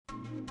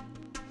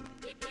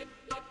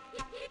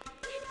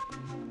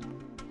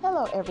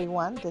Hello,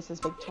 everyone. This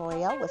is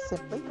Victoria with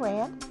Simply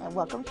Grand, and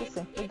welcome to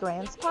Simply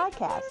Grand's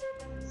podcast.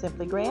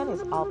 Simply Grand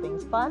is all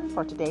things fun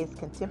for today's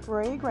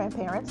contemporary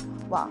grandparents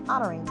while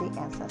honoring the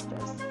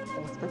ancestors.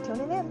 Thanks for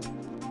tuning in.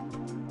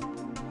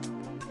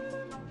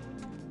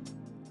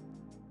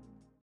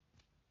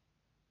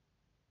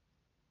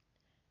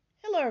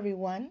 Hello,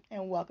 everyone,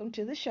 and welcome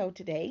to the show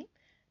today.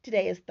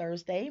 Today is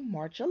Thursday,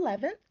 March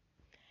 11th.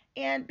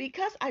 And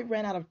because I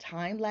ran out of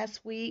time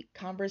last week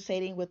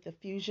conversating with the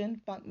fusion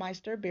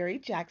funkmeister Barry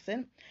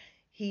Jackson,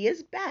 he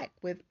is back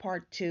with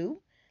part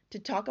two to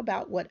talk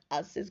about what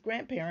us as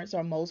grandparents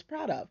are most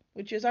proud of,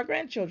 which is our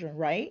grandchildren,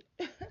 right?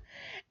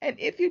 And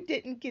if you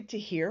didn't get to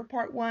hear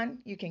part one,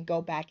 you can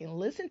go back and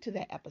listen to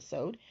that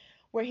episode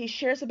where he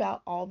shares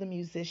about all the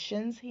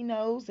musicians he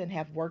knows and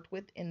have worked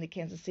with in the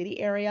Kansas City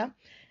area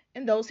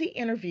and those he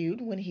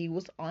interviewed when he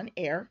was on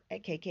air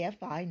at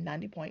KKFI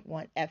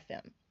 90.1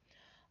 FM.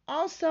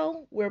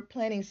 Also, we're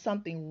planning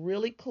something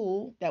really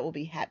cool that will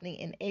be happening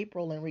in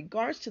April in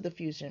regards to the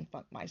Fusion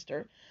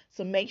Funkmeister,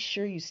 so make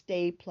sure you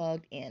stay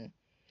plugged in.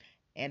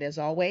 And as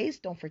always,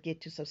 don't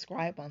forget to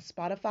subscribe on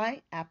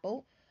Spotify,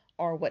 Apple,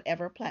 or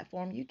whatever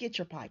platform you get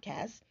your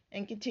podcasts,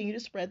 and continue to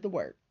spread the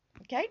word.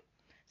 Okay?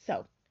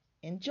 So,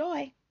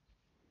 enjoy.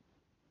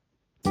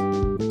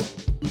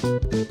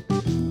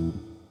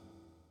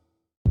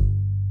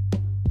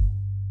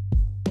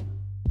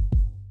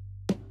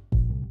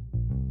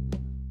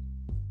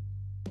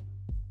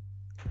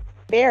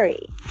 Barry.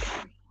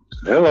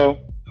 Hello.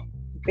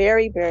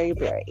 Very.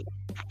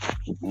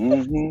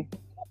 hmm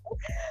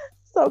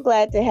So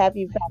glad to have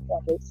you back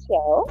on this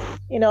show.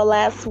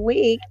 Last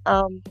week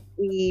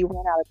we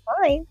ran out of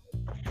time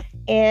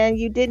and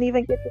you didn't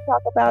even get to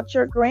talk about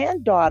your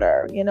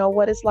granddaughter,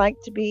 what it's like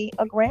to be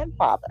a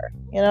grandfather.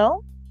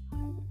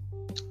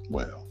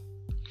 Well,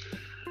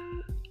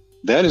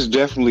 that is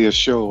definitely a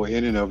show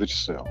in and of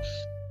itself.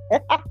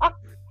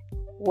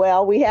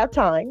 Well, we have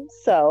time,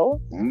 so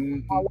hmm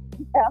I'll let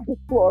you have the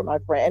floor, my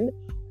friend.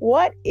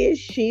 What is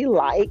she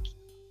like,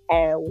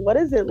 and what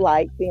is it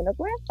like being a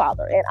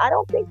grandfather? And I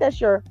don't think that's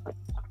your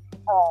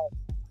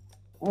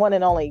one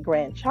and only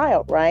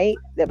grandchild, right?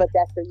 But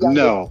that's the youngest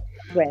No,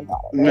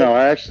 granddaughter, right? no,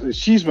 actually,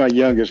 she's my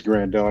youngest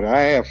granddaughter. I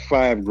have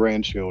five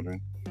grandchildren.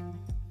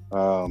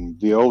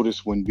 The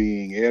oldest one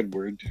being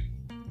Edward,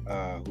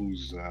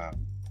 who's, I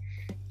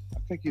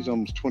think he's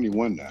almost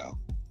 21 now.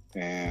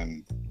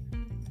 And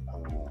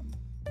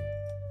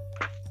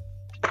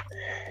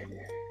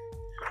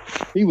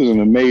he was an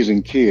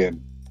amazing kid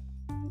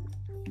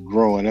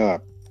growing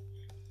up.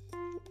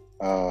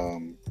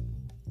 Um,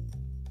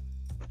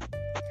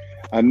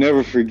 I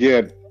never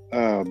forget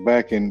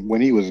back in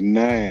when he was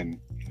 9.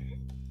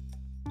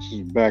 This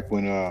is back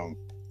when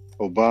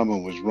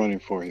Obama was running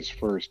for his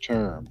first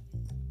term,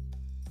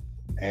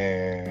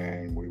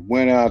 and we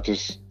went out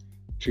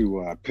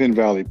to Penn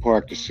Valley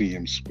Park to see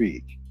him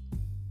speak.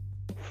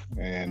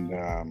 And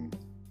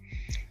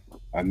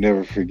I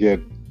never forget.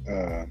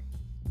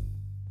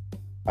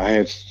 I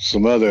had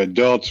some other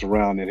adults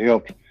around that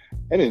helped,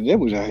 and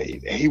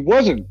he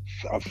wasn't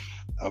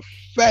a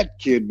fat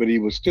kid, but he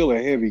was still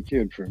a heavy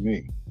kid for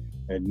me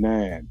at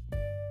 9.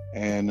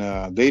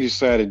 And they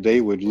decided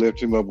they would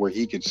lift him up where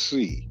he could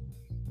see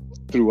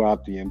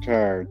throughout the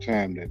entire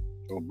time that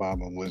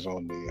Obama was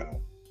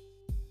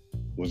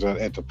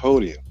at the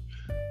podium.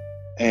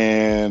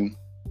 And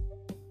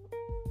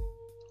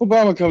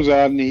Obama comes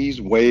out and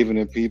he's waving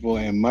at people,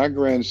 and my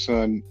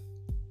grandson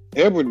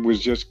Edward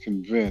was just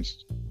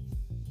convinced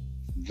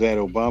that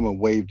Obama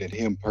waved at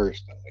him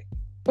personally.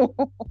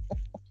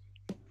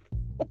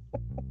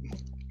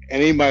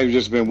 And he might have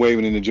just been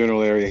waving in the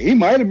general area. He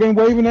might have been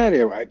waving at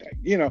everybody,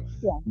 Yeah.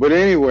 But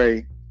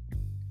anyway,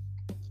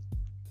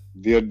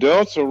 the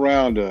adults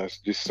around us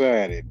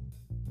decided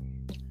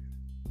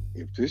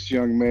if this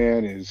young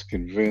man is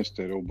convinced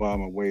that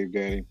Obama waved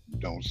at him,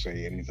 don't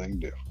say anything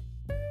different.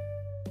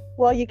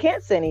 Well, you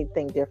can't say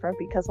anything different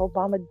because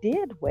Obama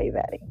did wave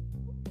at him.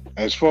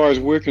 As far as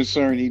we're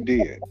concerned, he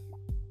did.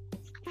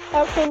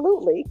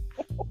 Absolutely.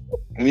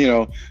 And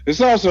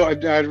it's also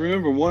I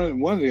remember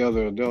one of the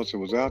other adults that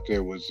was out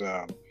there was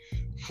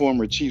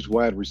former Chiefs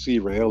wide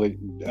receiver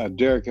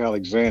Derek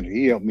Alexander.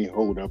 He helped me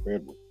hold up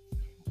Edward,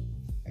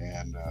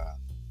 and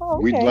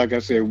we, Okay. like I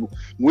said,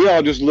 we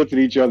all just looked at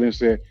each other and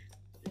said,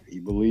 if he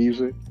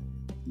believes it,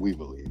 we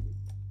believe it.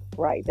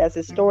 Right. That's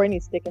his story and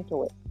he's sticking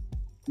to it.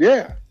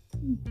 Yeah.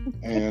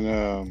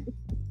 And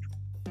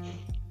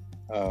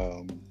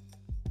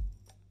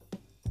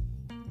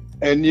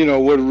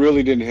what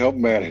really didn't help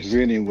matters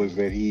any was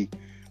that he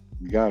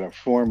got a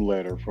form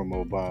letter from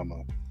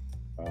Obama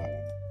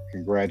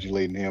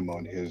congratulating him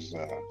on his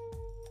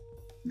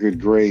good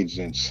grades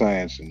in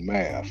science and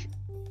math.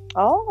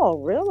 Oh,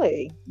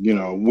 really?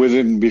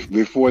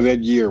 Before that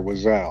year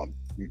was out,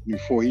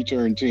 before he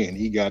turned 10,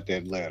 he got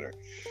that letter.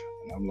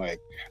 And I'm like,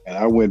 and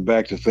I went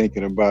back to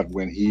thinking about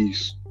when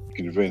he's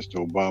convinced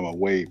Obama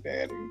waved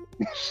at him.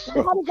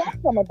 So, how did that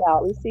come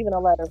about, receiving a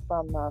letter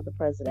from the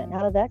president?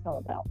 How did that come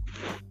about?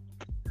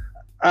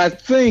 I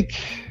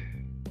think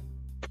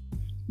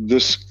the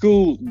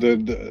school,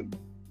 the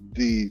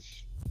the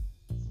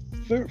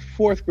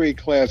fourth grade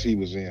class he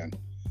was in,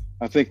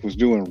 I think, was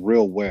doing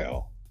real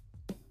well,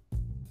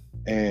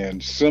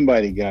 and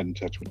somebody got in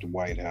touch with the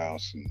White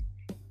House, and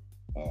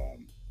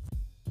um,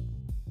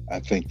 I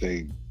think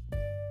they,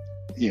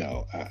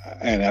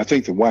 and I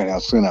think the White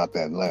House sent out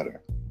that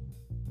letter.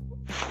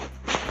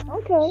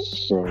 Okay.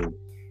 So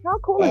How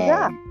cool is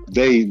that?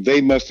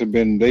 they must have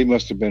been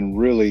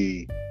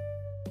really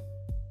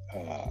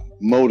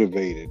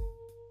motivated,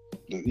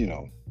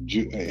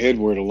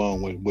 Edward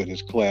along with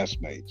his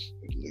classmates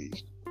at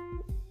least,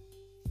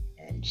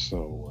 and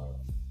so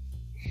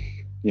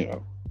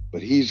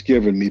but he's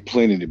given me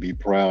plenty to be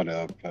proud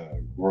of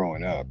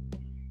growing up.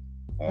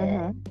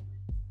 Mm-hmm. Um,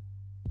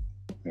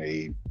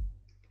 he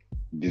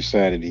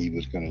decided he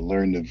was going to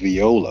learn the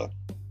viola,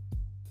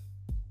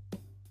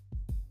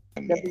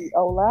 and The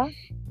viola.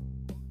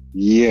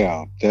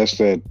 yeah, that's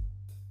the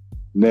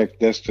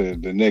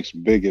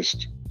next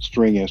biggest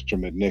string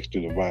instrument next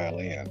to the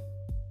violin.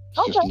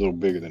 It's just a Okay. little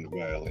bigger than the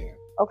violin.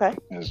 Okay.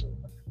 Has a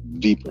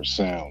deeper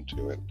sound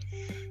to it.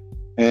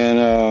 And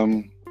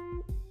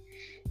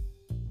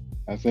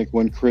I think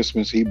one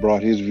Christmas he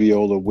brought his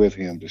viola with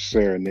him to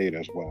serenade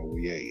us while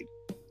we ate.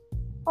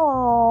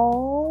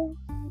 Oh,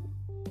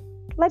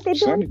 like they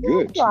do in Sounded the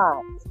good.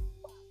 restaurants.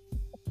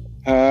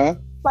 Huh?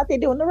 Like they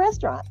do in the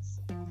restaurants.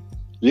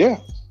 Yeah,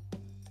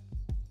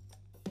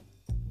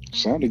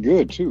 sounded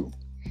good too.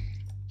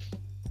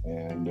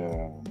 And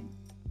uh,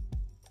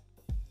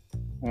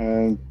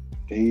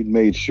 he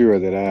made sure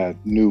that I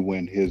knew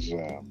when his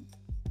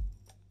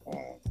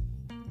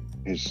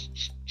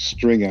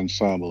string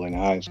ensemble in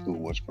high school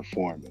was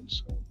performing.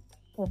 So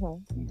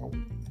Mm-hmm. you know,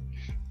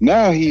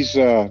 now he's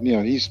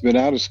been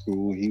out of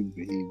school.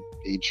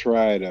 He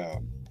tried.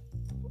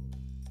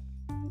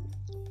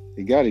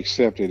 He got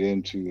accepted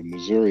into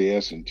Missouri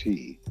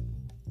S&T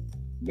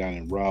down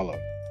in Rolla,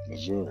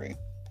 Missouri.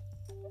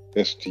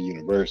 S&T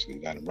University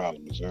down in Rolla,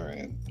 Missouri.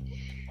 And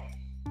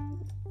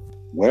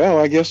well,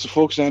 I guess the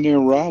folks down there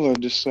in Rolla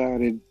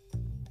decided,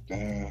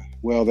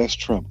 well, that's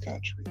Trump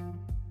country.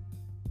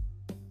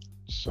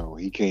 So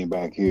he came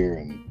back here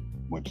and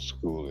went to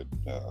school at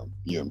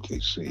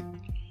UMTC.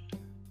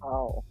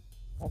 Oh,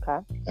 okay.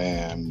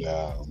 And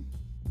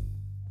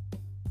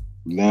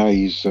now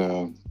he's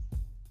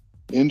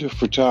into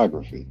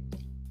photography.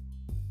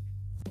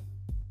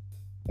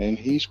 And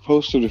he's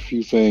posted a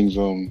few things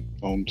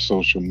on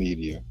social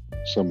media,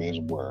 some of his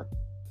work.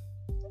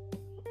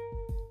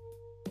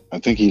 I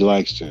think he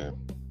likes to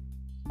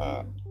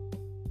uh,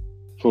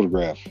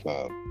 photograph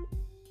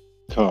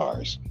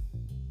cars.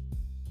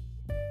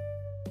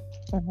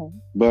 Mm-hmm.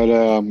 But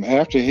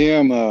after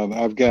him,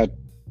 I've got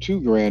two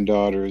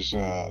granddaughters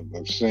of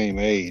the same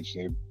age.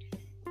 They're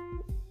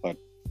about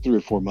 3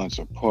 or 4 months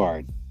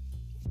apart.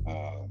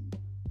 Um,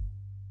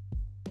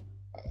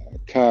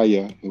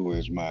 Kaya, who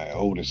is my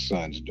oldest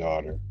son's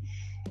daughter,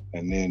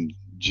 and then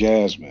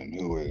Jasmine,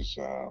 who is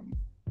uh,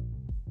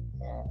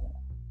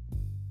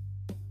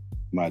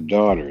 my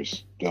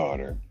daughter's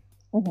daughter.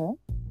 Mm-hmm.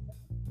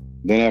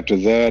 Then after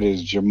that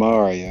is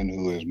Jamarian,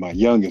 who is my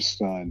youngest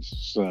son's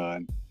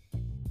son,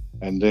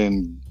 and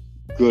then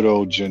good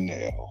old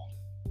Janelle.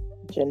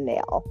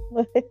 Janelle.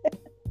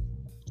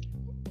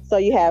 So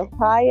you have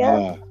Kaya,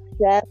 Uh,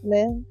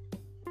 Jasmine,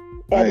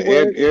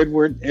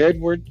 Edward,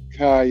 Edward,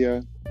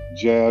 Kaya,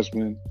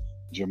 Jasmine,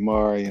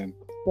 Jamarian,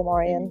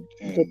 Demarian,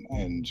 Janelle.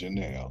 and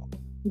Janelle.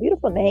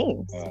 Beautiful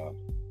names.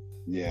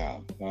 Yeah.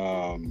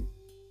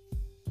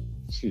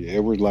 See,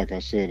 Edward, like I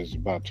said, is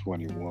about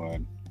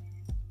 21.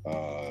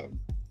 Uh,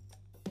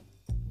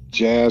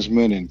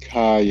 Jasmine and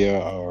Kaya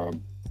are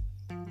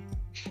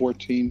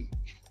 14,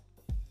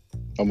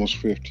 almost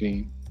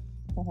 15.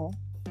 Mm-hmm.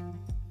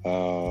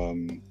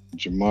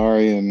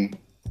 Jamarian,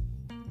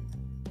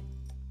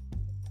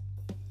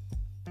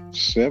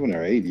 7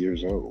 or 8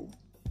 years old.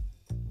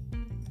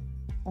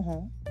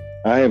 Mm-hmm.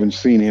 I haven't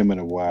seen him in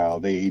a while.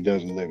 He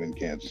doesn't live in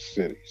Kansas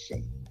City. So,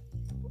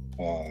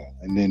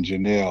 and then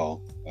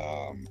Janelle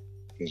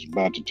is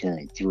about to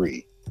turn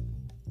 3.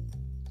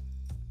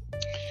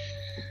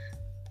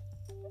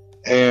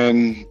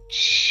 And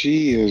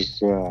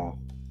she's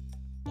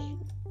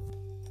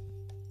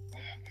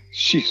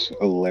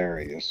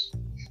hilarious.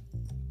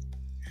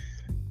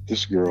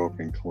 This girl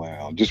can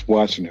clown. Just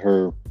watching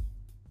her,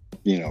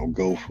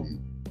 go from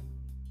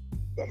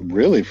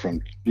really from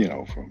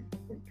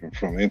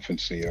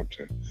infancy up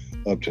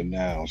to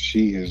now.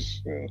 She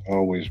is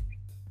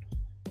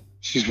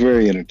she's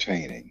very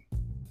entertaining,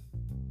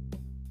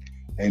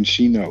 and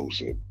she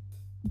knows it.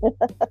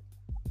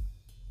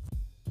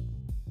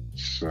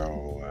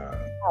 So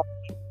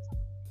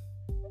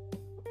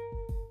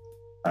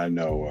I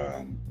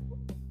know,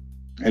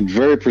 and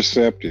very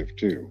perceptive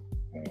too.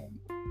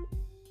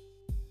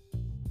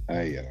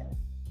 I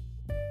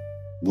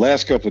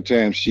last couple of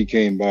times she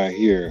came by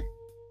here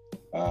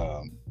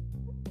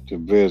to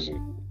visit,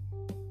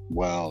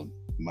 while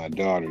my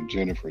daughter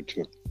Jennifer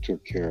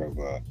took care of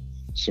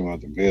some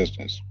other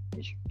business.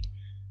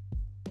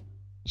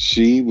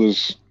 She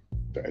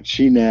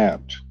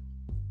napped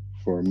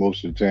for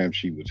most of the time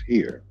she was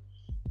here.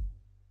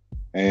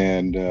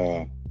 And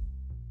I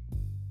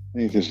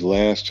think this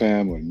last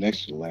time, or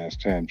next to the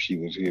last time she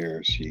was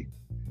here,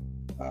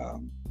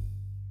 um,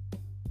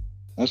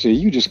 I said,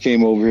 "You just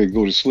came over here to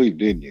go to sleep,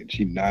 didn't you?" And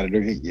she nodded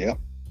her head, "Yep,"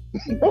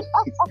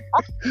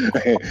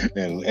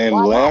 and Why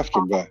not? laughed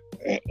about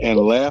and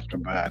laughed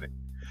about it.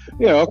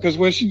 You know, because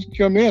when she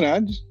come in, I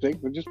just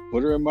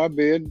put her in my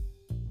bed,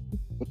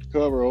 put the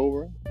cover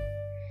over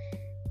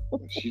her.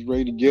 She's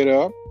ready to get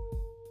up.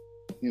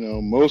 You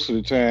know, most of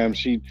the time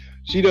she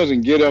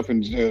doesn't get up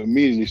and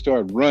immediately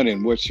start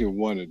running. What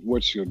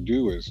she'll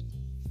do is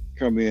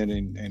come in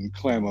and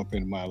climb up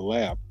in my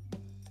lap,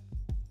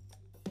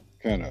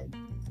 kind of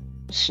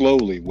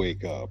slowly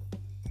wake up.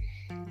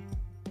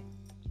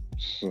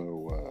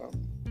 So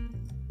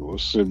we'll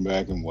sit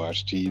back and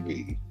watch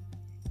TV,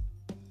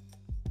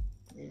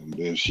 and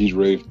then she's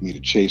ready for me to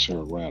chase her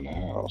around the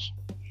house.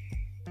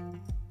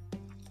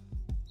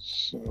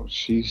 So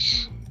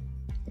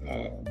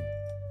uh,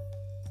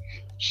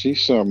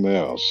 she's something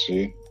else.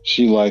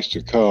 She likes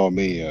to call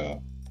me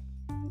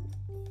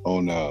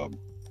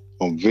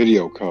on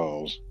video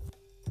calls,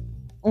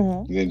 Hmm.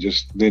 and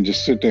then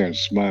just sit there and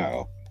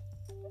smile,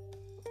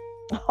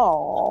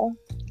 Oh.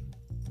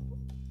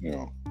 you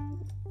know.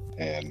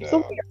 And So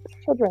what do your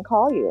children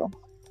call you?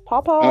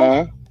 Pawpaw?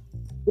 uh,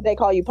 Did they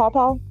call you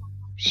Pawpaw?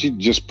 she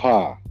just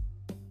pa,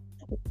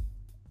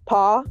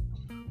 Paw?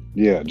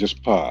 yeah,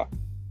 just pa.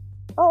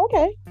 Oh,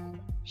 okay.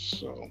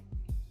 So,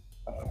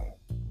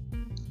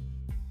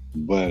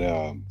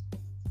 but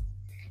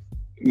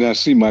now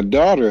see, my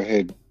daughter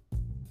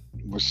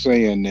was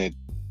saying that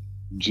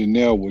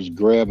Janelle was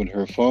grabbing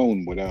her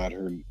phone without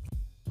her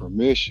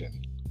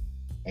permission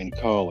and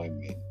calling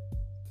me.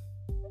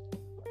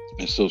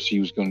 And so she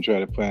was going to try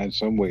to find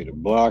some way to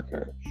block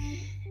her.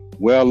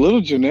 Well,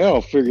 little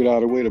Janelle figured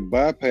out a way to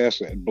bypass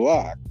that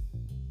block.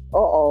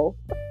 Uh-oh.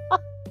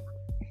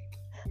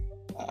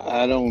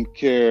 I don't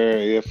care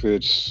if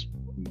it's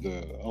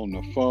on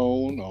the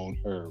phone, on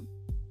her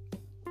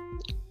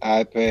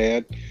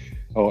iPad.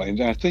 Oh, and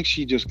I think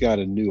she just got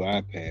a new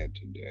iPad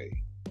today.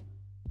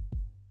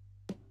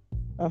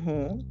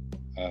 Uh-huh.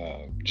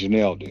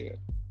 Janelle did.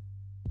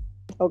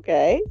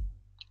 Okay.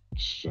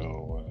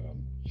 So,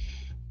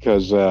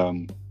 because uh,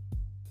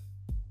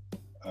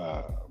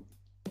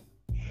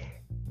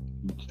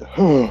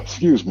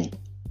 excuse me,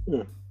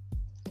 you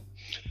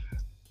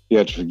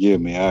have to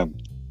forgive me.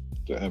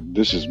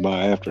 This is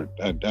my after.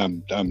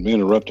 I'm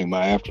interrupting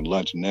my after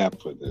lunch nap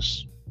for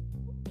this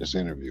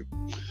interview.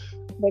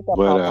 Wake up,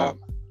 But Pawpaw.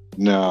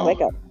 no,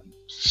 Wake up.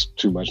 it's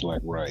too much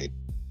like right.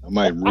 I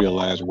might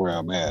realize where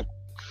I'm at.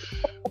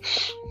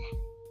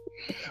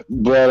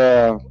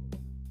 But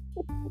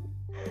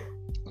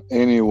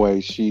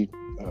anyway,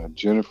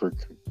 Jennifer.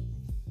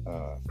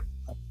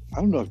 I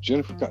don't know if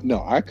Jennifer.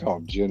 No, I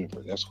called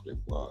Jennifer. That's what it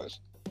was.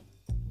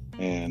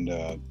 And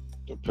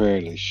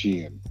apparently,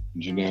 she and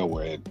Janelle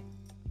were at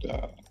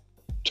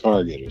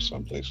Target or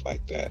someplace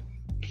like that.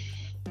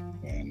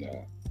 And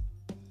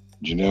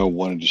Janelle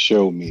wanted to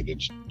show me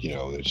that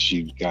that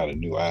she got a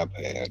new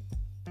iPad.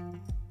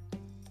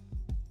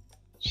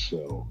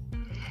 So,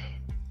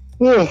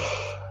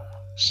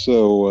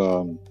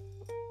 so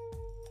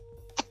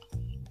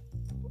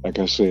like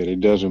I said,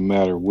 it doesn't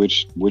matter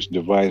which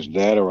device,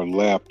 that or a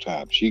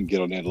laptop. She can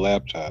get on that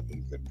laptop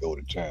and could go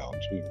to town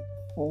too.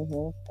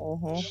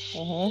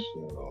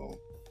 So,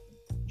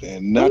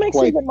 and What not makes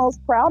you quite. the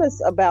most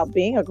proudest about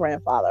being a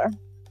grandfather?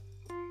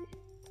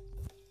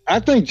 I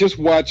think just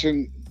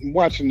watching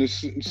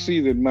this, see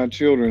that my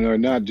children are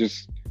not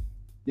just,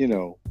 you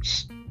know,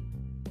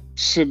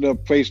 sitting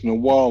up facing the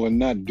wall and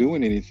not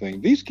doing anything.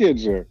 These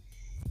kids, you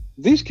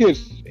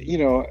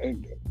know,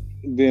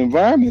 the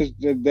environment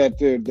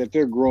that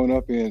they're growing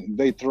up in,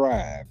 they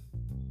thrive,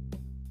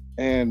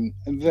 and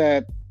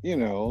that, you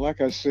know,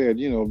 like I said,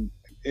 you know,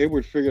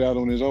 Edward figured out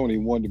on his own he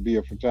wanted to be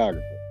a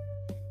photographer.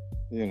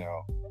 You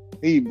know,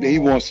 he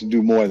Hmm. wants to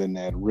do more than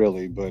that,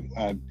 really, but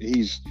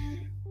he's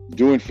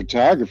doing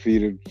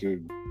photography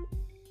to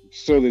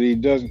so that he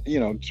doesn't, you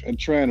know,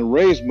 trying to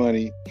raise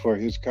money for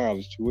his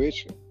college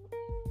tuition,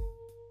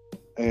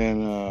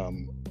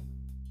 and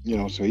you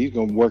know, so he's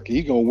gonna work.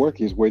 He's gonna work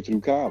his way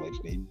through college.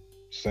 And he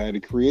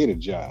decided to create a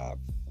job.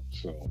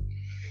 So,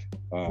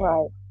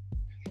 Right.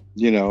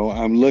 you know,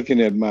 I'm looking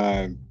at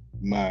my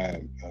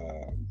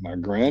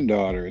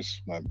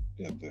granddaughters, the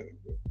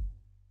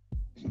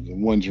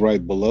ones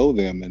right below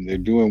them, and they're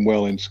doing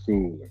well in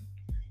school.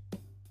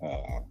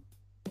 Uh,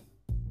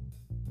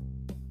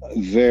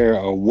 they're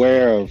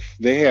aware of.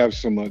 They have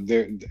some.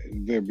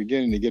 They're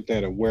beginning to get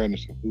that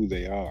awareness of who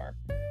they are,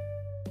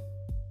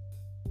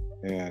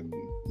 and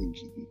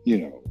you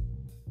know,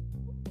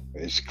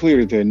 it's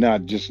clear that they're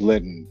not just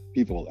letting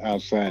people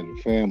outside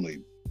the family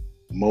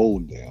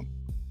mold them.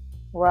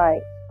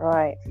 Right.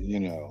 Right. You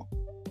know,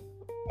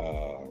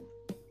 uh,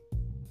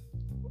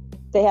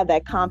 They have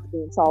that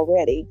confidence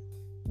already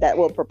that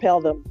will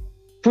propel them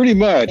pretty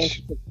into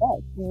much,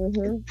 success.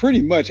 Hmm.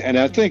 pretty much. And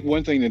I think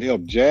one thing that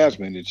helped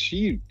Jasmine is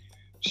she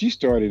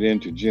started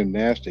into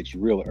gymnastics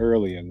real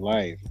early in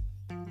life,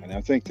 and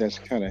I think that's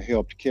kind of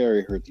helped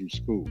carry her through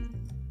school.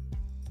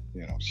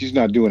 she's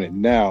not doing it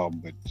now,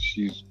 but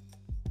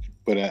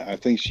I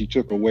think she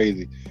took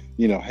away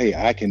hey,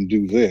 I can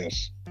do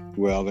this.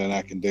 Well,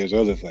 then there's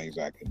other things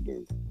I can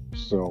do.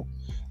 So,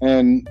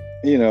 and,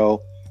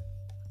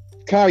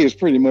 Kaya's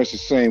pretty much the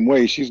same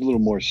way. She's a little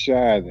more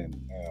shy than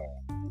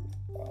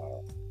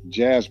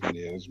Jasmine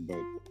is, but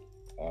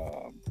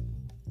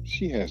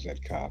she has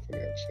that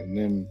confidence. And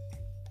then,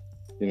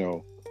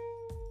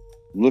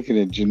 looking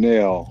at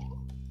Janelle,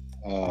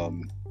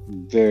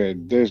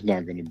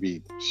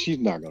 she's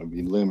not going to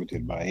be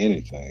limited by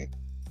anything.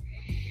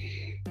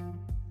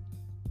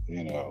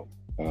 Do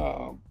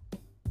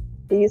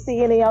you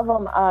see any of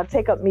them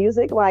take up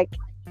music like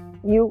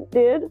you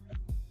did?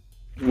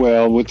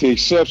 Well, with the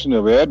exception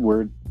of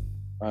Edward,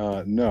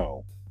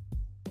 no.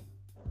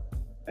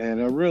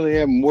 And I really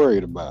haven't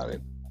worried about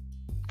it.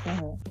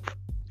 Mm-hmm.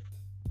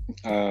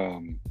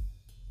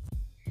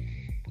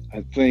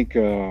 I think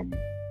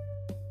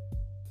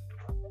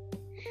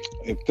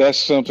if that's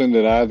something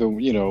that either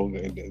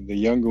the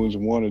younger ones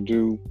want to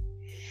do,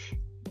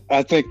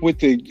 I think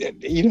with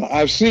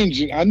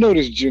I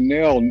noticed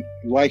Janelle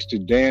likes to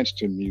dance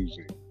to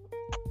music,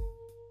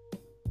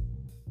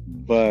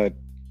 but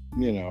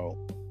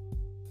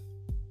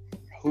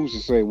who's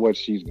to say what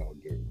she's gonna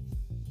do?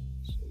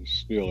 So it's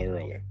still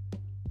early.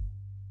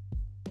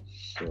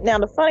 So, Now,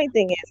 the funny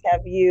thing is,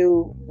 have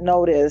you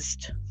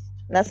noticed,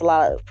 and that's a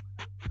lot of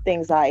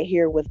things I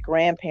hear with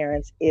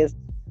grandparents, is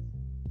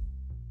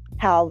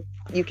how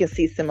you can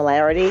see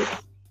similarities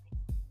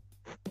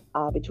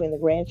between the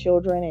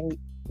grandchildren and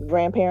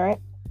grandparent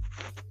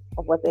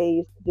of what they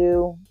used to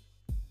do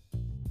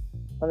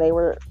when they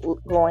were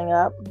growing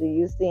up. Do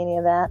you see any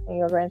of that in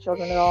your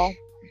grandchildren at all?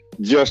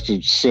 just a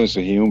sense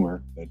of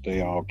humor that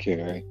they all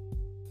carry.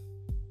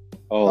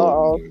 All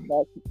Oh, of them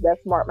do. that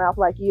smart mouth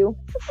like you,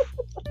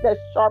 that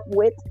sharp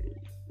wit.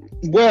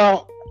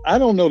 Well, I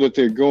don't know that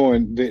they're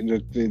going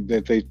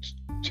that they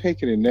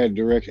take it in that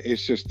direction.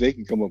 It's just they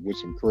can come up with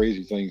some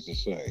crazy things to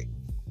say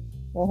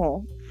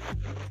Mm-hmm.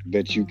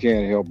 that you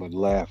can't help but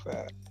laugh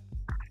at.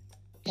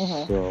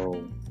 Mm-hmm.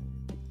 So,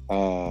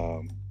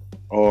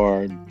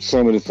 or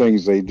some of the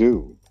things they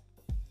do.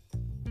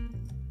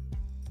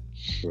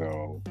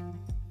 So,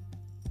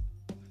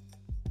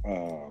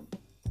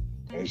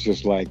 it's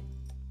just like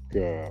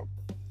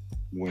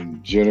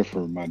when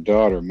Jennifer, my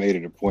daughter, made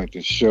it a point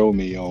to show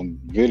me on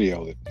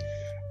video that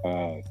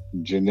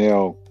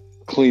Janelle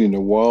cleaning the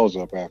walls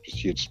up after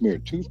she had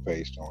smeared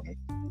toothpaste on it.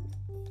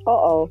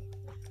 Uh-oh.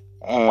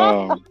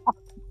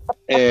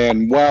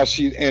 And while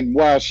she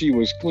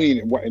was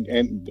cleaning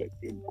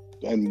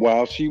and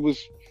while she was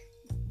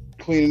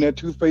cleaning that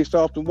toothpaste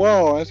off the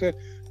wall, I said,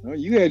 "Oh,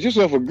 you had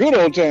yourself a good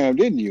old time,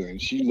 didn't you?"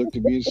 And she looked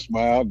at me and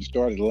smiled and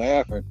started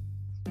laughing.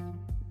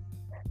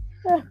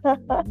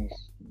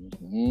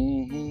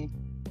 Mm-hmm.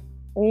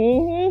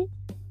 Mm-hmm.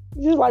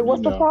 She's like,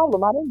 what's the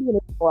problem? I didn't do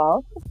anything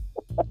wrong.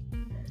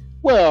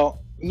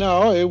 Well,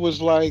 no, it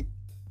was like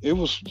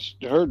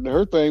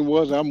her thing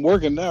was I'm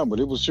working now, but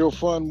it was sure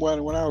fun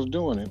when I was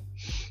doing it.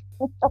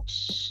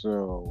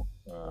 So,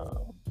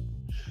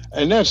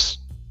 and that's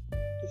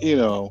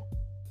I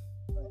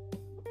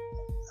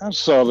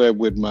saw that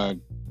with my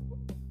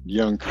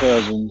young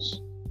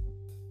cousins,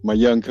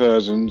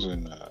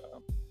 and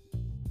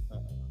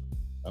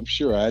I'm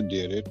sure I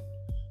did it.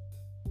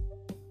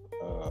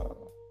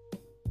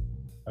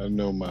 I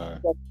know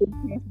Was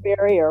it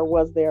berry, or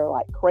was there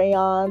like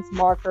crayons,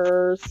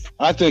 markers?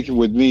 I think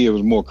with me it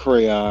was more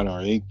crayon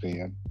or ink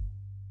pen,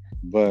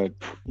 but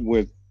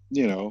with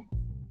these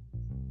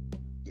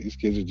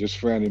kids are just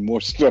finding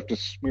more stuff to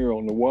smear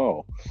on the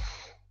wall.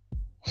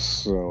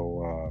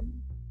 So,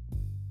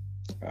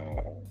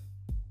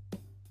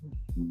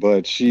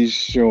 but she's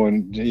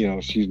showing,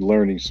 she's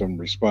learning some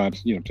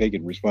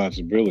taking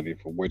responsibility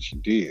for what she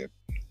did.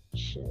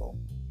 So,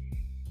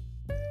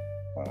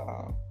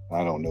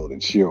 I don't know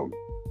that she'll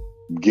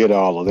get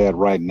all of that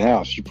right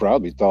now. She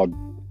probably thought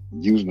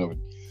using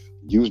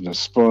a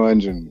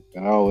sponge and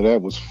all of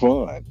that was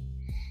fun.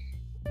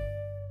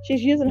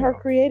 She's using her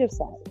creative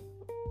side.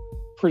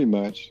 Pretty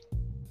much.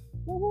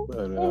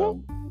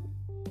 Mm-hmm.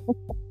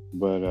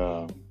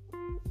 But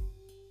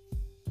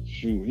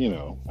she,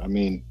 I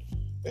mean,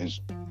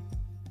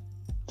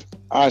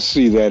 I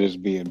see that as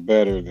being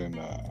better than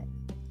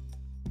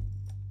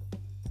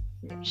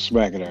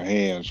smacking her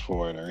hands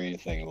for it or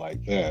anything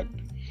like that.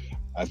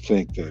 I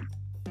think that,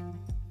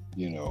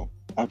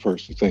 I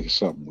personally think it's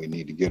something we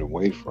need to get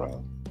away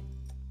from.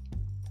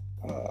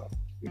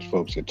 These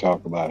folks that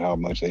talk about how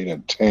much they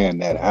done tan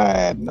that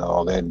hide and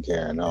all that and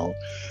carrying on.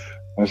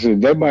 I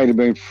said that might have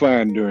been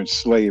fun during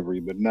slavery,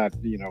 but not,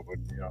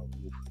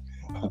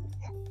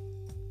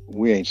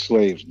 we ain't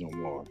slaves no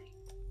more.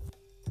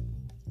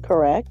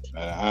 Correct.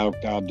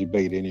 I'll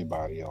debate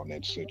anybody on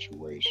that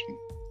situation.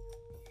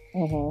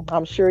 Mm-hmm.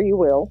 I'm sure you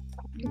will.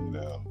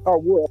 Or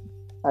would.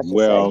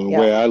 Well, the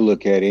way I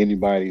look at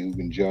anybody who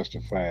can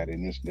justify it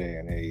in this day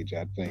and age,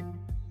 I think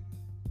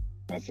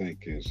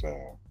is,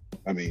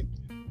 I'd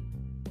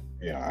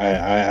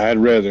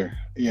rather,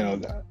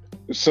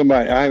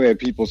 somebody, I've had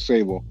people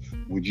say, well,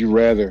 would you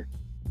rather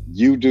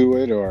you do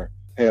it or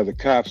have the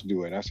cops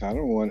do it. I said, I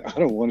don't want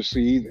to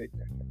see either.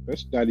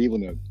 That's not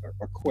even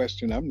a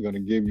question I'm going to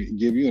give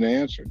you an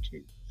answer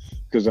to,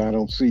 because I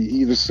don't see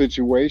either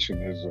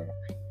situation as a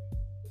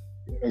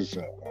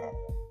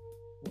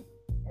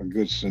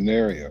good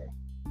scenario.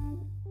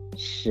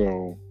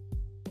 So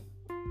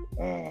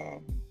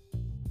um,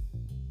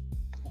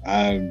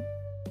 I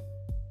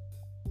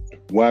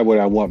why would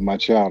I want my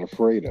child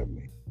afraid of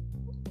me?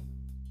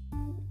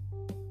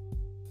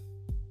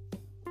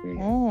 You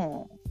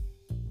know?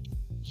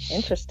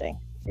 Interesting.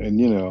 And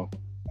no,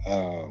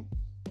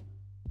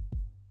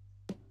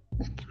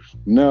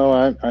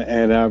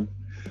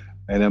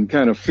 and I'm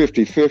kind of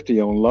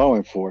 50-50 on law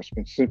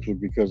enforcement simply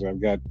because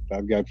I've got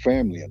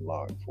family in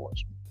law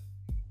enforcement.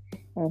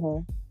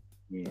 Mhm.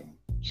 You know,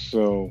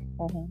 so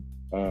Mhm.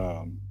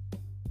 um,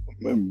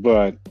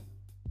 but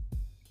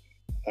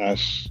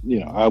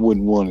I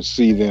wouldn't want to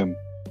see them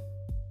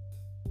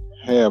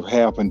have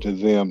happened to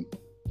them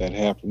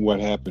what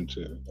happened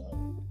to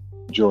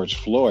George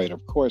Floyd.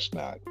 Of course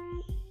not.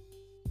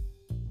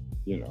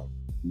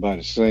 By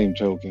the same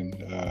token,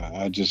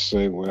 I just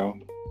say, well,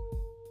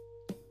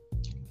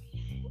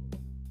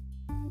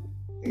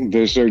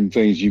 there's certain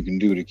things you can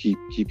do to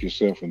keep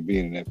yourself from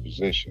being in that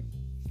position.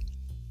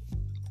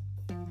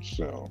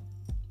 So,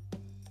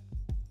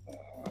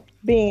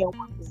 being in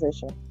what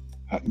position?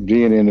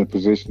 Being in a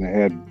position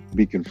to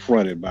be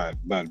confronted by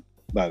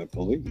the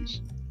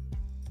police.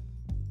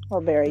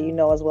 Well, Barry, you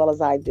know as well as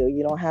I do,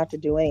 you don't have to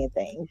do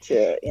anything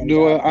to end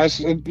No, up.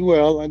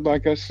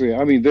 like I said,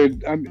 I mean,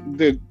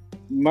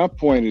 my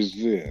point is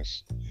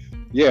this.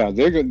 Yeah,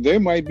 there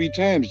might be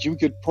times you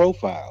get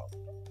profiled,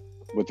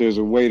 but there's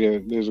a way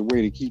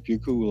to keep you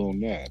cool on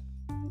that.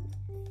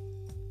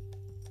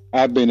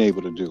 I've been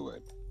able to do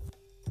it.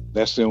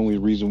 That's the only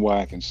reason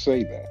why I can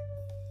say that,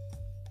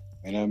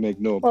 and I make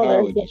no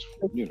apologies.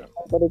 But they do it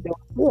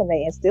and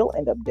they still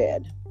end up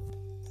dead.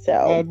 So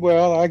I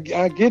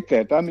get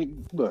that. I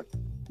mean, look,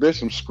 there's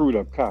some screwed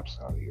up cops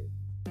out here,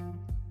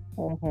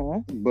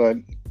 but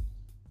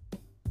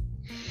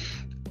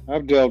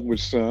I've dealt with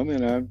some,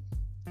 and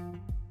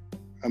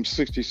I'm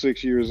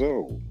 66 years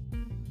old,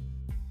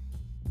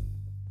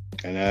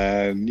 and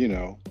I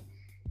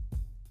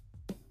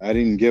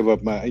didn't give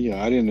up I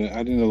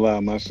didn't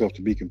allow myself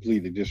to be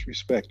completely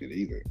disrespected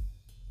either.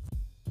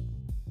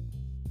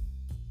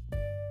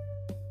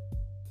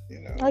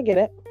 I get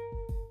it.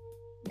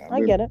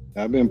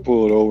 I've been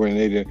pulled over and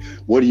they did,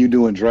 what are you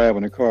doing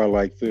driving a car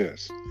like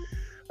this?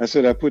 I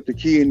said, I put the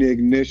key in the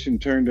ignition,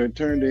 turned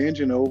the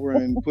engine over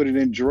and put it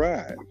in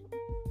drive.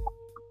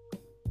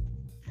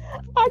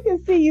 I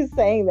can see you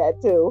saying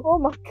that too. Oh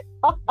my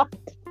God.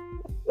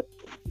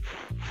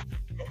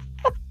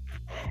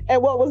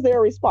 And what was their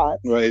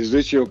response? Well, is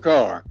this your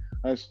car?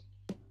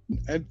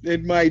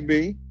 It might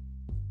be.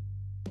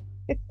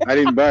 I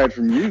didn't buy it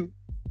from you.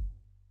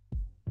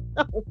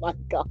 Oh my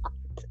God.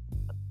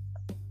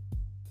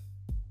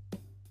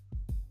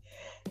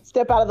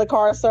 Step out of the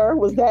car, sir.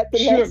 Was that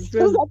the next?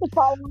 Was that the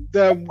problem?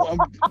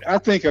 I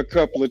think a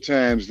couple of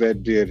times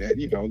that did.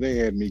 They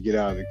had me get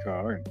out of the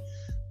car. And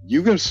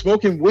you been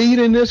smoking weed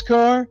in this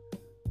car?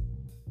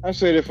 I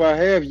said, if I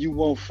have, you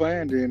won't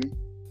find any.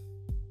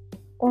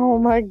 Oh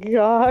my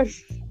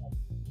gosh.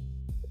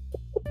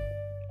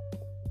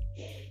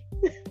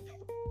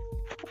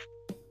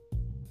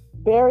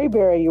 Barry,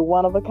 you're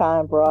one of a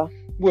kind, bro.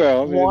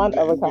 Well, one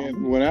of a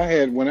kind. When I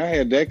had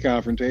that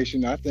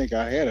confrontation, I think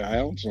I had an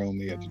ounce on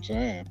me at the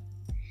time.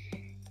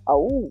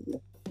 Oh.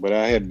 But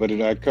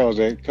it caused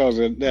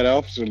that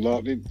officer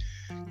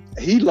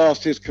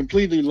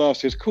completely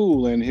lost his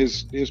cool, and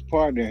his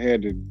partner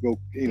had to go,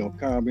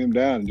 calm him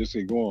down and just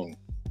say, go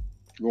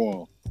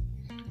on.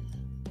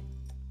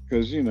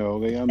 Because, and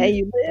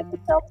you live to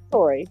tell the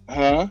story.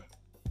 Huh?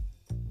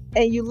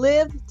 And you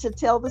live to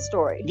tell the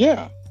story.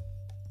 Yeah.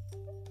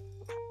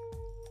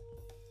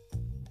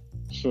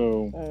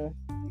 So,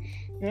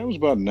 I was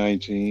about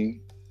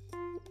 19.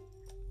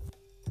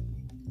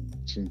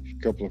 A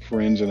couple of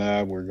friends and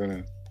I were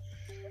gonna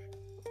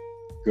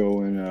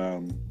go and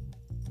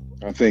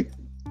I think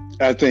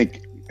I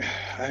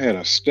had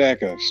a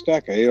stack of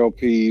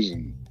LPs,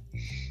 and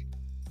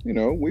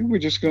we were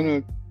just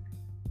gonna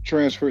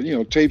transfer,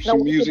 tape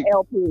some music,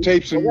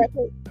 tape some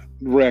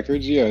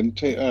records, yeah, and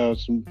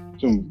some.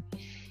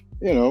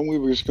 We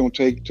were just gonna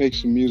take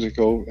some music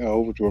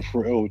over to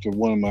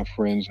one of my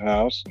friend's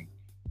house and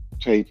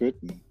tape it,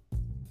 and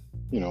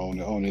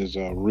on his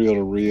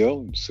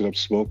reel-to-reel, and sit up,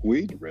 smoke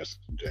weed the rest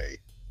of the day.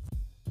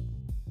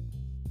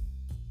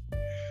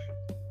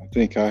 I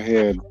think I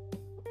had,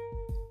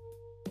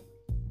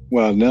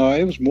 well, no,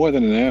 it was more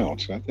than an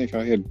ounce. I think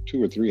I had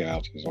 2 or 3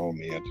 ounces on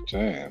me at the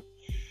time.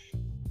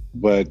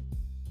 But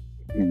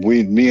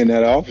me and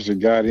that officer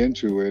got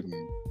into it,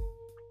 and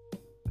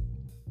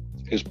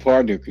his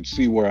partner could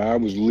see where I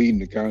was leading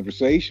the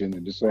conversation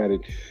and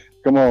decided,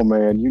 come on,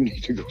 man, you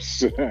need to go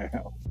sit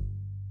down.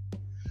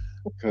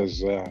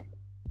 Because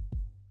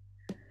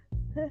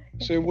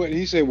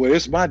he said, well,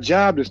 it's my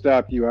job to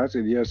stop you. I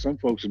said, yeah, some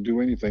folks will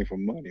do anything for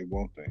money,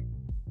 won't they?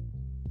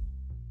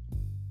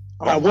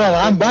 Oh my Well,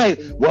 I goodness, might.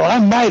 Denise. Well, I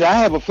might. I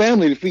have a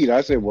family to feed.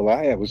 I said, well,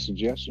 I have a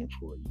suggestion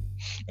for you,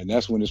 and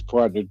that's when his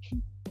partner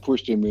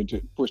pushed him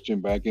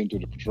back into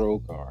the patrol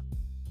car.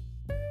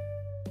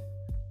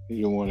 He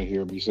didn't want to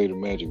hear me say the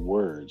magic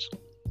words.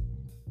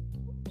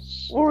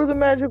 What were the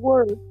magic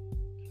words?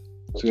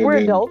 So We're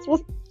then, adults.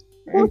 What's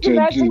and the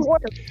magic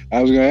word?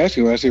 I was going to ask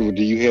him. I said, well,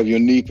 do you have your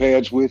knee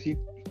pads with you?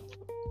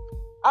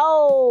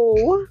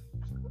 Oh,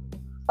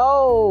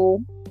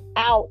 oh,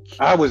 ouch.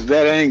 I was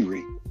that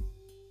angry.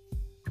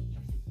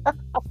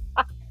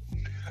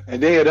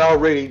 And they had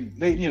already,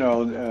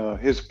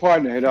 his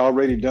partner had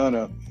already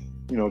done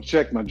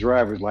checked my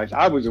driver's license.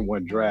 I was the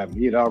one driving.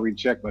 He had already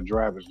checked my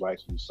driver's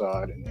license,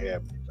 saw it, and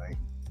have anything.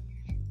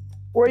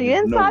 Were you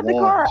No inside the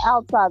car or warrants.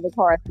 outside the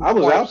car? at this I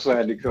was point?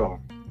 outside the car,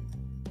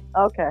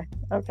 Okay,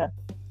 okay.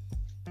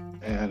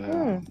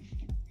 and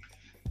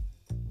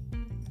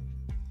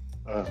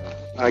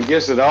I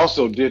guess it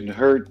also didn't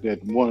hurt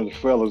that one of the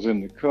fellows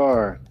in the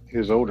car,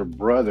 his older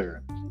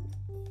brother,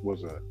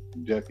 was a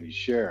deputy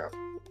sheriff,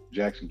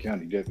 Jackson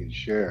County deputy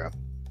sheriff.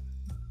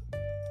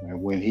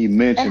 And when he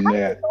mentioned And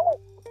that,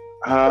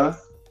 How'd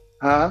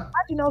huh?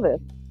 you know this?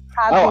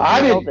 How Oh,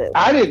 did you know this?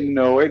 I didn't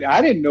know it.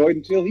 I didn't know it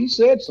until he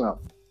said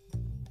something.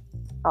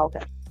 Okay.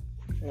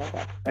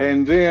 Okay.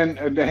 And then,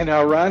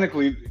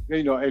 ironically,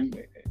 and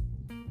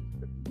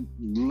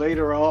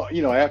later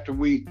on, after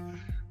we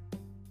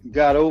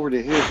got over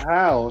to his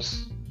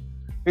house,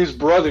 his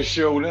brother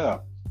showed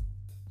up.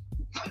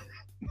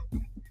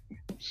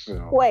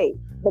 So Wait,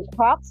 the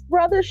cop's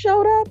brother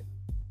showed up?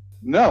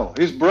 no,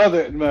 his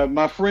brother,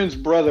 my friend's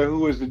brother, who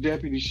was the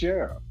deputy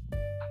sheriff.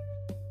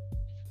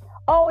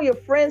 Oh, your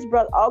friend's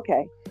brother.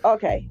 Okay.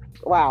 Okay.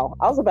 Wow.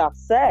 I was about to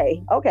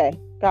say. Okay.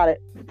 Got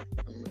it.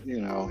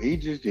 He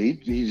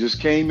just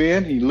came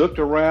in. He looked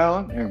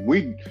around, and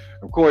we,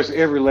 of course,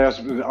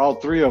 all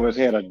three of us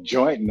had a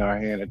joint in our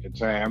hand at the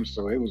time,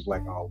 so it was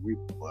like, oh, we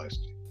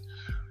busted.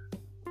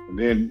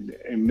 And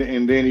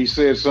then he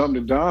said something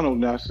to Donald,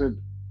 and I said,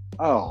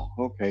 oh,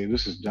 okay,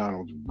 this is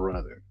Donald's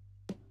brother.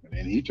 And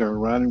then he turned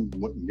around and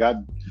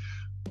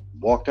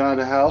walked out of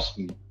the house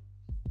and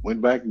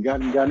went back and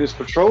got in his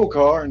patrol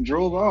car and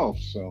drove off.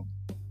 So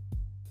I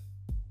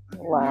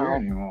didn't hear Wow.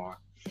 anymore.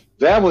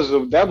 That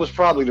was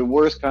probably the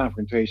worst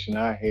confrontation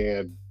I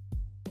had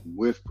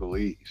with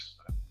police.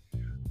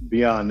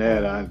 Beyond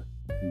that, I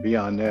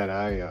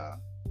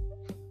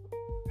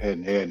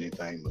hadn't had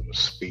anything but a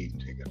speeding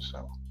ticket.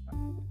 So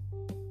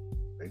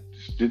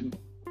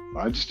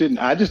I just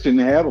didn't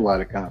have a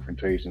lot of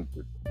confrontations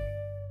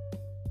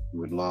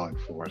with law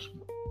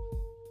enforcement.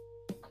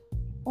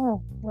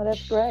 Oh, well,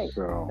 that's great.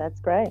 So, That's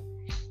great.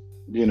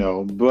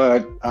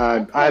 but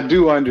I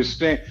do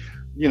understand.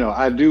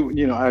 I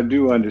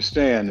do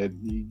understand that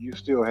you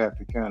still have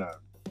to kind of,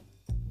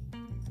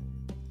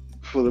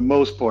 for the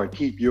most part,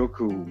 keep your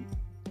cool.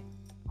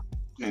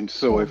 And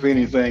so, if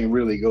anything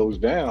really goes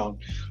down,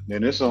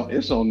 then it's on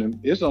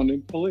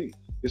the police.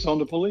 It's on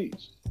the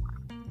police.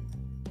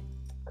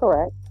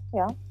 Correct.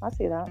 Yeah, I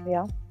see that.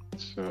 Yeah.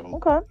 So,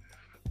 Okay.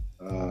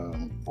 All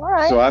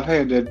right. so I've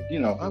had that.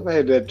 I've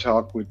had that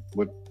talk with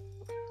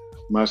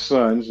my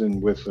sons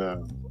and with my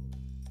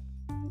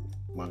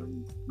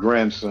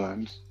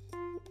grandsons.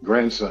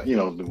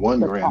 The one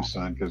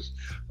grandson, because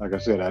like I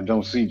said, I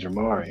don't see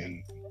Jamari,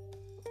 and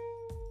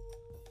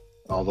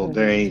although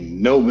there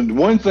ain't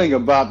one thing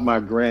about my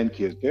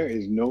grandkids, there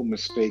is no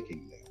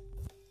mistaking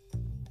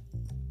them.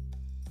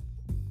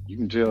 You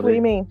can tell. What do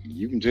you mean?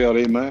 You can tell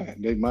they my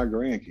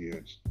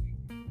grandkids.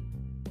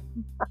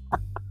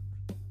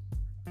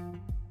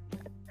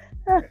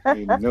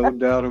 Ain't no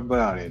doubt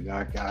about it.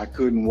 I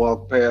couldn't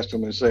walk past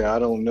them and say I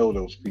don't know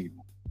those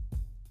people.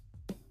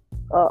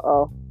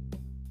 Uh-oh.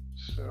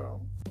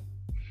 So,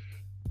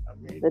 I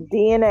mean, The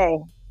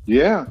DNA.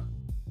 yeah,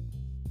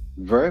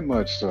 very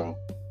much so.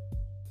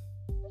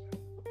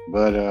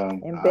 But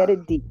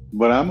Embedded deep.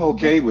 but I'm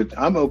okay with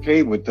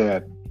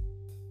that.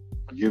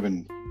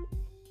 Given,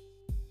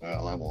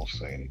 well, I won't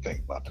say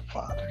anything about the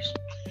fathers.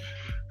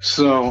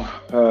 So,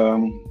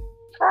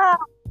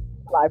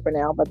 Lie for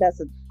now, but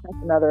that's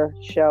another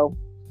show.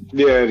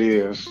 yeah, it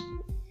is.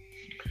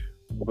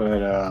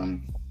 But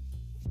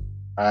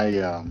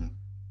I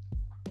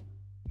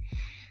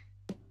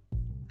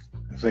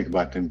think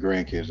about them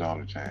grandkids all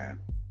the time.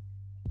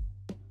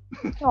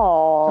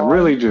 Oh. I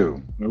really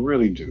do.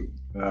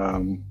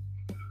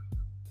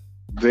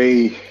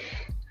 They,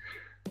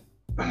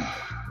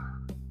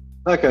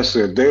 like I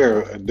said,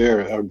 they're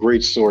a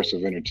great source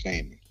of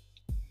entertainment.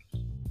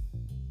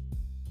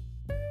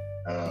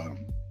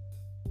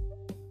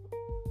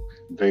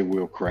 They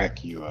will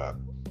crack you up.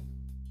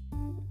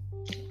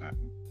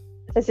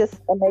 It's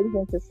just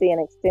amazing to see an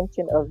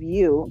extension of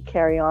you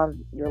carry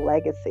on your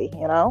legacy,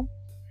 Well,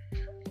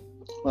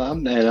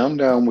 I'm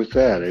down with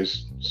that.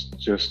 It's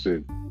just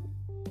that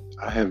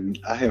I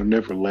have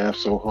never laughed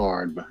so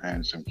hard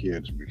behind some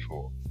kids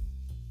before.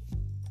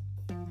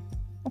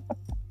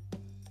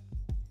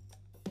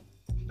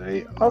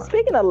 They Well,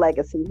 speaking of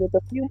legacy, with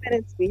the few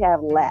minutes we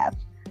have left,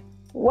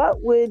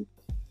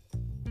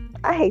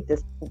 I I hate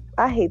this.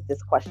 I hate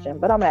this question,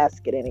 but I'm gonna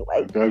ask it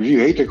anyway. If you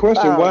hate the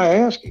question, why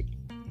ask it?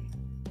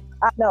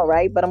 I know,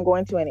 right? But I'm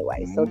going to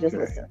anyway. So just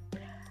Okay. listen.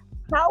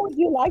 How would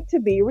you like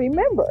to be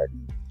remembered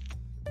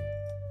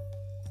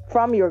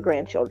from your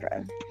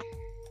grandchildren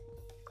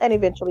and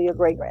eventually your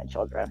great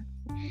grandchildren?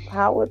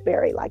 How would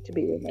Barry like to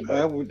be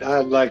remembered?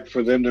 I'd like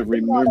for them to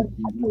remember.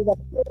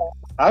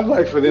 I'd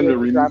like for them to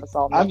remember.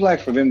 I'd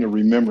like for them to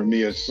remember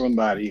me as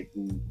somebody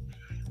who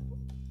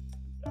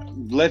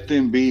let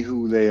them be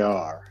who they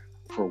are,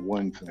 for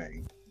one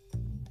thing,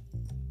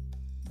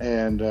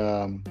 and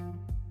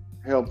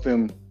help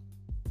them,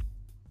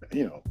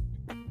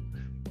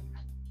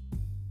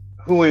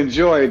 who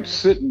enjoyed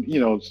sitting,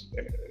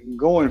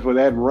 going for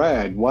that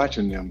ride,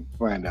 watching them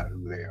find out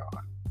who they are.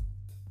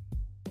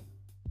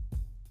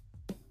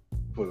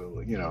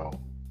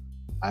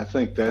 I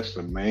think that's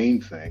the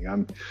main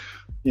thing.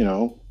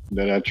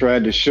 That I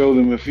tried to show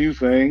them a few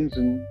things,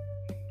 and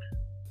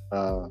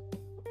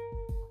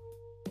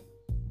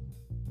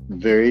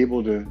they're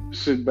able to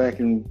sit back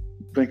and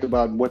think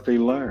about what they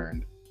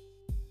learned.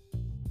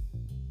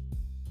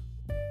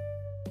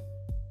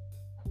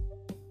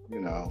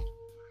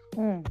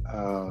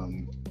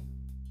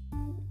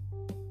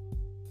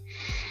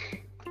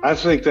 I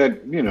think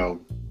that,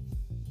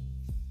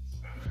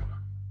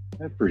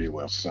 that pretty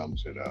well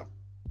sums it up.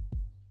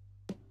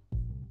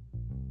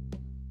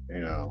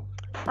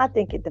 I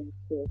think it does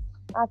too.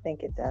 I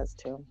think it does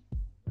too.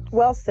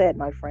 Well said,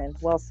 my friend.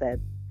 Well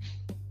said.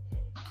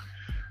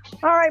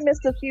 All right,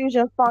 Mr.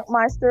 Fusion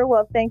Funkmeister.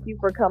 Well, thank you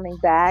for coming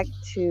back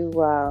to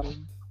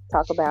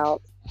talk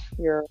about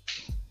your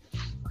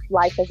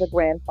life as a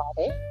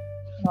grandfather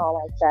and all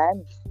like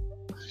that.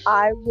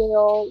 I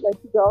will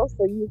let you go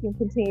so you can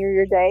continue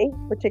your day,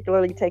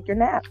 particularly take your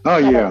nap. Oh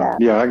yeah,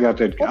 I got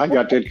that. I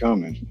got that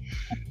coming.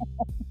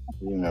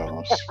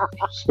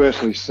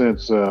 Especially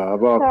since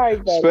I've already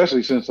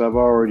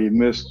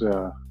missed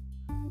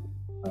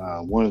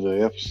one of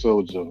the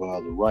episodes of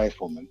The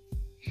Rifleman.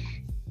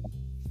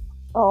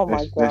 Oh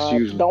my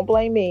God! Don't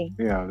blame me.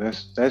 Yeah,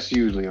 that's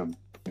usually a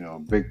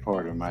big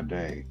part of my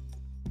day.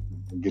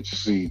 I get to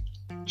see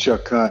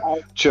Chuck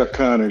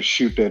Connors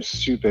shoot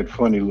that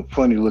funny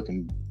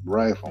looking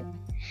rifle.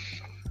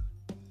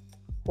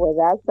 Well,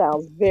 that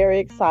sounds very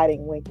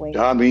exciting. Wink, wink.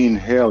 I mean,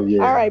 hell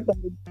yeah. All right,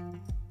 buddy.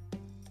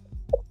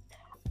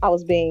 I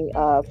was being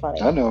funny.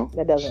 I know.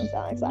 That doesn't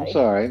sound exciting. It's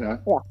all right. Yeah.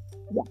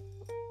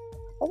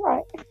 All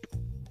right.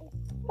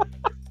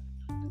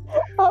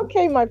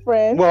 Okay, my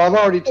friend. Well, I've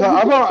already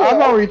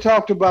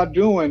talked about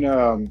doing.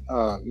 I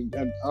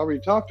already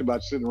talked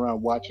about sitting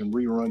around watching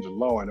reruns of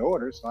Law and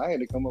Order, so I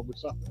had to come up with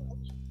something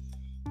else.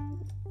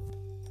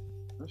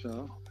 That's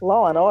all.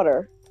 Law and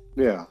Order.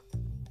 Yeah.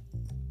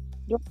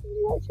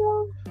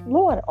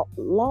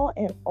 Law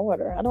and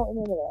Order. I don't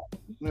remember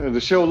that.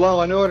 The show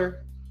Law and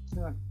Order.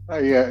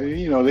 Yeah,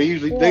 they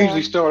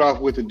usually start off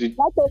with like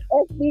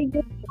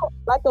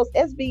those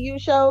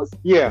SVU shows.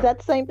 Yeah, is that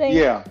the same thing?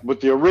 Yeah,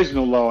 but the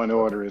original Law and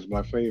Order is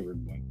my favorite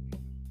one.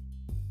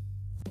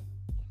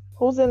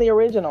 Who's in the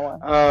original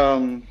one?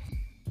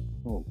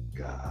 Oh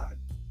God,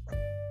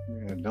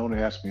 man, don't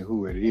ask me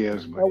who it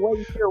is. But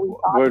it's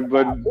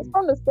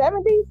from the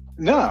 70s.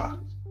 No,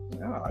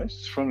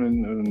 it's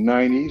from the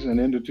 90s and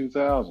into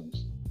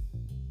 2000s.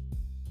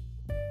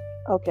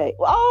 Okay.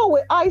 Oh,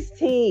 with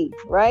Ice-T,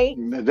 right?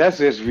 That's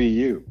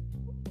SVU.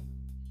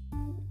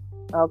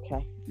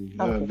 Okay.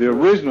 The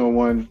original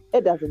one.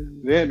 It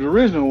doesn't. The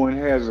original one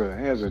has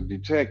a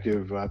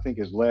detective. I think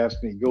his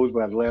last name goes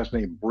by the last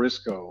name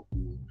Briscoe,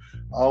 who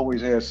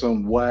always has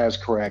some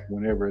wisecrack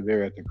whenever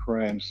they're at the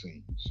crime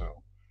scene.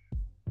 So,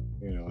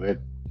 that.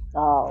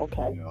 Oh,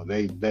 okay.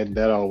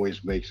 That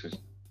always makes it.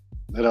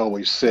 That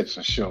always sets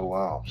a show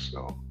off.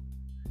 So.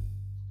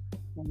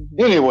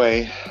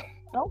 Anyway.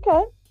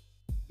 Okay.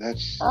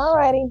 That's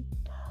alrighty.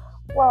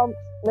 Well,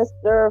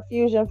 Mr.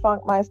 Fusion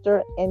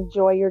Funkmeister,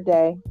 enjoy your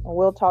day, and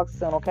we'll talk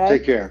soon. Okay.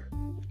 Take care.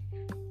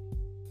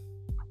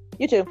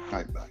 You too. All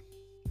right, bye.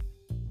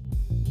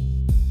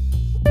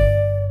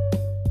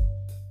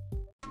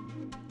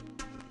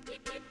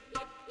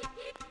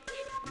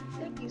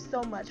 Thank you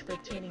so much for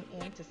tuning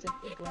in to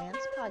Simply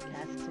Grand's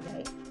podcast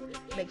today.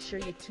 Make sure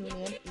you tune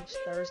in each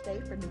Thursday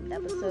for new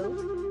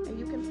episodes, and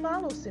you can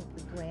follow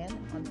Simply Grand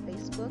on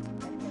Facebook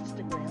and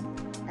Instagram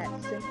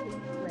at Simply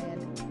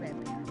Grand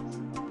Grandparents.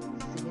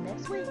 See you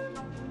next week.